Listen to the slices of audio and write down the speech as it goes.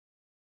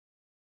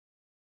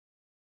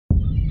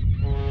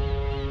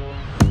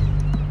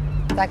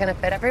Is that gonna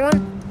fit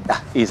everyone? Yeah,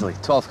 easily.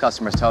 12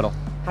 customers total.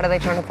 How do they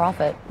turn a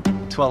profit?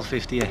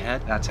 $12.50 a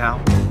head, that's how.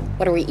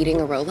 What, are we eating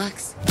a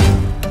Rolex?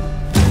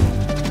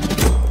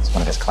 It's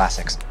one of his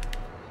classics.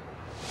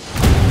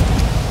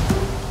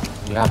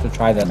 You have to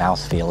try the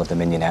mouthfeel of the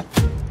mignonette.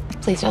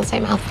 Please don't say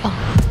mouthful.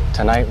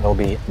 Tonight will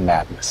be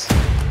madness.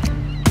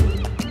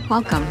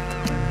 Welcome.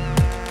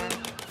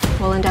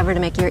 We'll endeavor to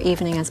make your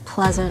evening as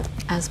pleasant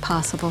as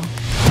possible.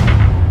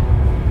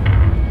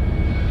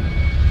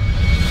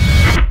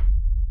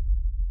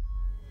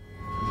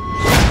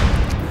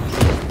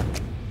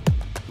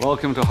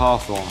 Welcome to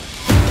Hawthorne.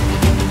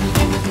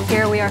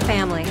 Here we are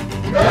family.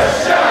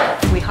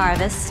 We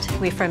harvest,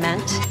 we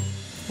ferment,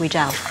 we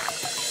gel.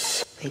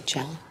 They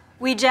gel.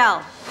 We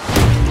gel.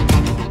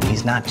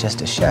 He's not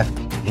just a chef,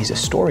 he's a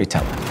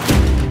storyteller.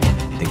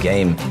 The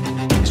game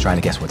is trying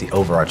to guess what the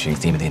overarching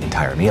theme of the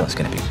entire meal is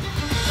going to be.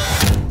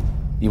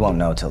 You won't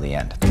know till the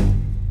end.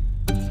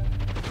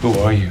 Who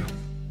are you?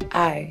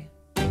 I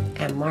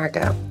am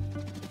Margot.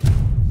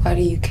 Why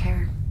do you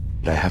care?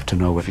 I have to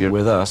know if you're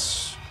with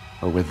us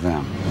or with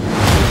them.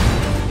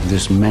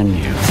 This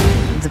menu,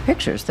 The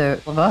pictures, they're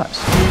of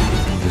us.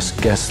 this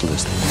guest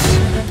list,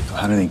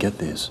 How do they get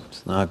these?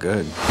 It's not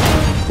good.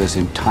 this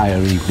entire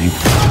evening.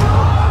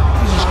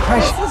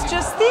 This is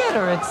just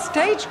theater, it's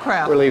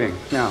stagecraft. We're leaving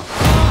now.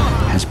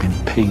 Has been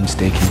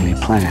painstakingly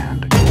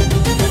planned.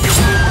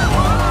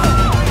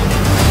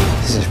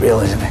 This is real,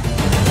 isn't it?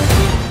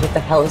 What the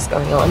hell is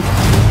going on?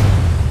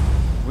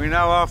 We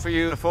now offer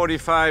you a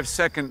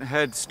 45-second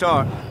head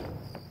start.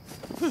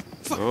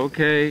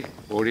 Okay,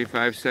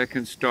 45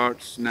 seconds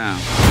starts now.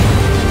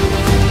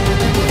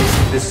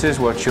 This is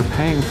what you're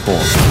paying for.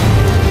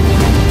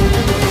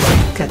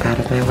 Get out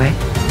of my way.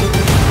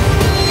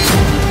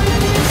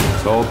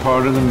 It's all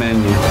part of the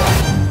menu.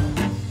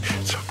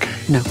 It's okay.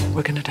 No,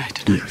 we're gonna die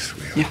tonight. Yes,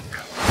 we are. Yeah.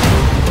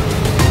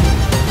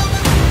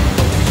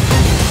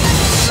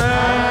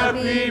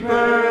 Happy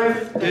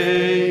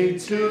birthday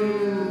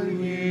to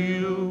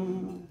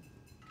you.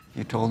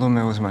 You told them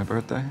it was my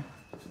birthday?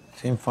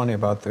 Seemed funny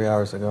about 3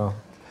 hours ago.